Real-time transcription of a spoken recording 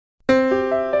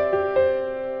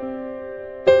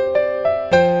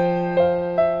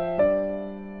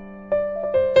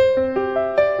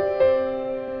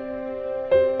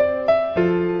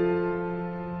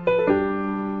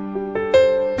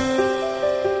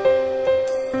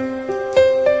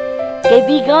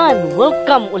Kaibigan,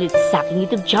 welcome ulit sa aking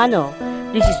YouTube channel.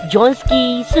 This is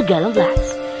JOHNSKIE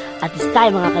Vlogs. At this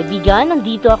time mga kaibigan,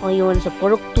 nandito ako ngayon sa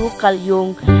Purok 2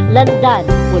 Kalyong Landan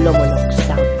Polomolok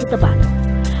sa Cotabato.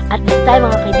 At this time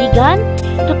mga kaibigan,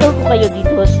 tuturo ko kayo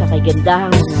dito sa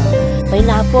kagandahang mga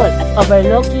pineapple at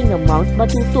overlooking ng Mount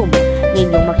Matutum na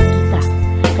inyong makikita.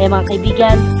 Kaya mga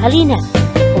kaibigan, halina,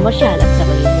 pumasyal at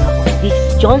sabayin niyo ako. This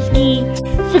is JOHNSKIE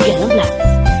Vlogs.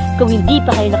 Kung hindi pa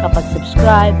kayo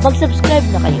nakapag-subscribe, mag-subscribe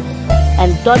na kayo.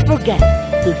 And don't forget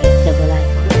to hit the bell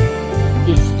icon.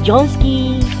 This is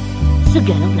JOHNSKIE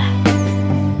Vlogs.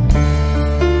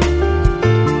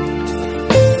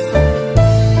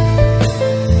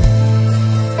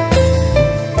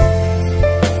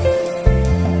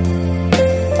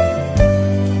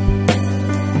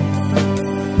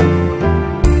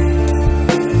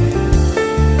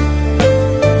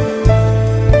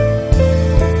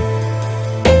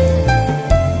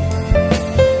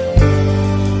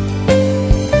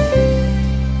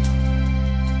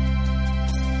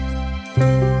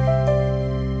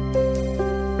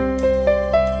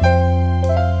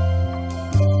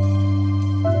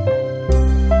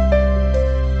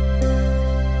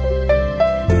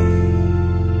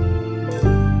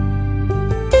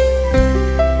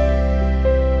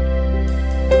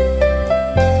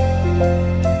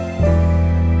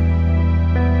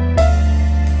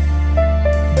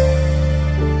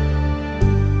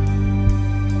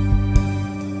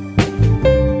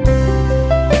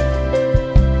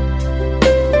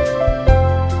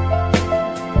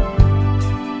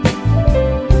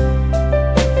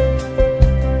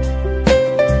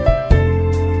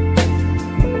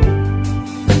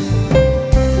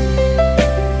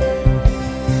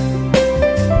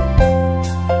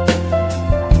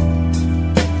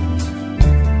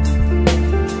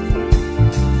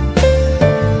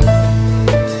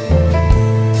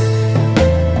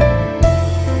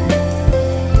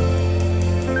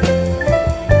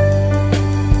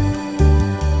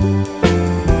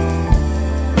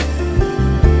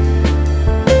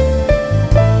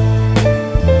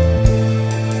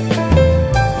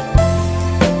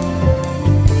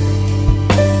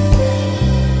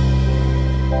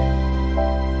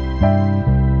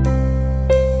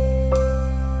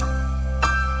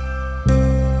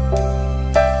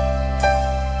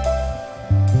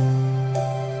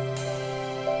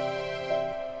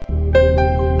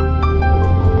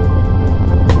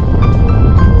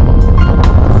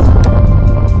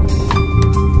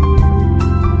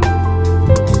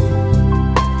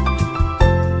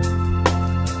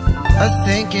 I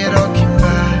think it all came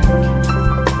back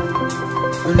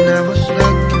when I was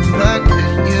looking back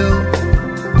at you.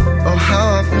 Oh,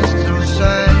 how I've missed those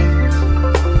sights.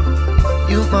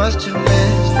 You must have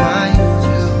missed mine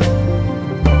too.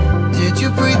 Did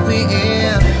you breathe me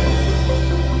in?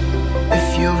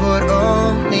 If you would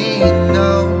only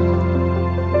know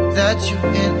that you're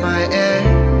in my air.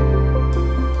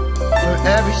 For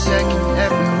every second,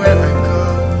 everywhere I go.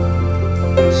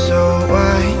 So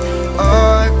why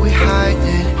are we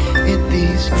hiding in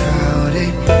these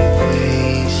crowded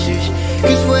places?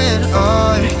 'Cause when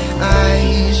our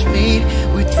eyes meet,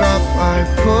 we drop our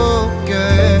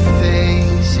poker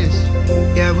faces.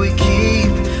 Yeah, we keep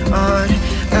on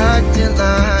acting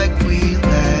like we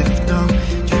left no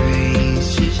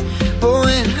traces. But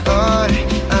when our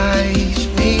eyes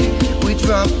meet, we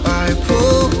drop our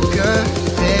poker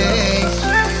faces.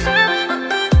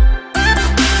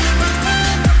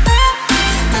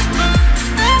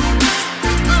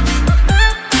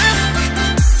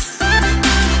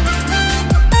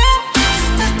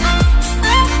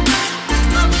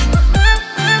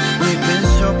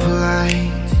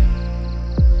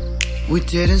 We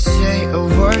didn't say a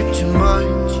word too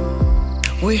much.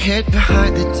 We hid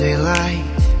behind the daylight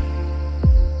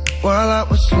while I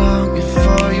was longing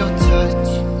for your touch.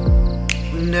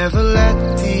 We never let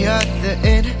the other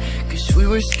in, 'cause we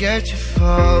were scared to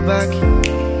fall back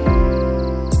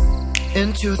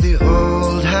into the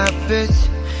old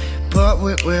habits. But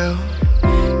we will,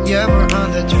 yeah, we're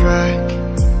on the track.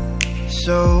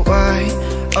 So why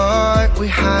are we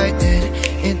hiding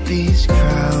in these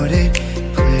crowded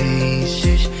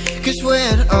places? 'Cause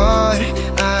when our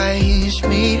eyes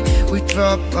meet, we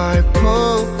drop our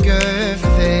poker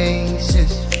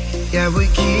faces. Yeah, we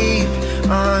keep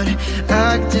on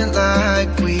acting like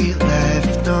we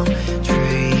left no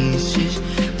traces.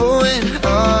 But when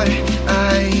our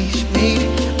eyes meet,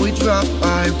 we drop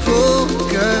our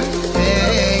poker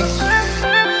faces.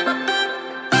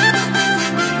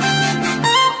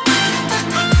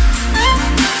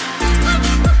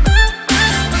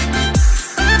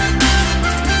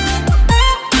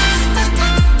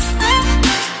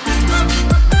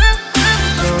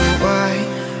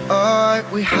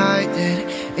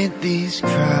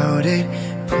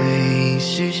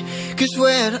 places. Cause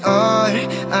when our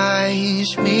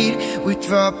eyes meet, we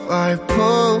drop our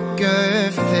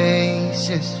poker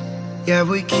faces. Yeah,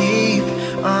 we keep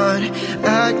on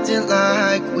acting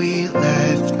like we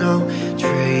left no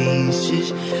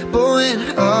traces. But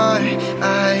when our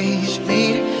eyes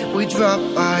meet, we drop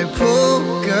our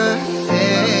poker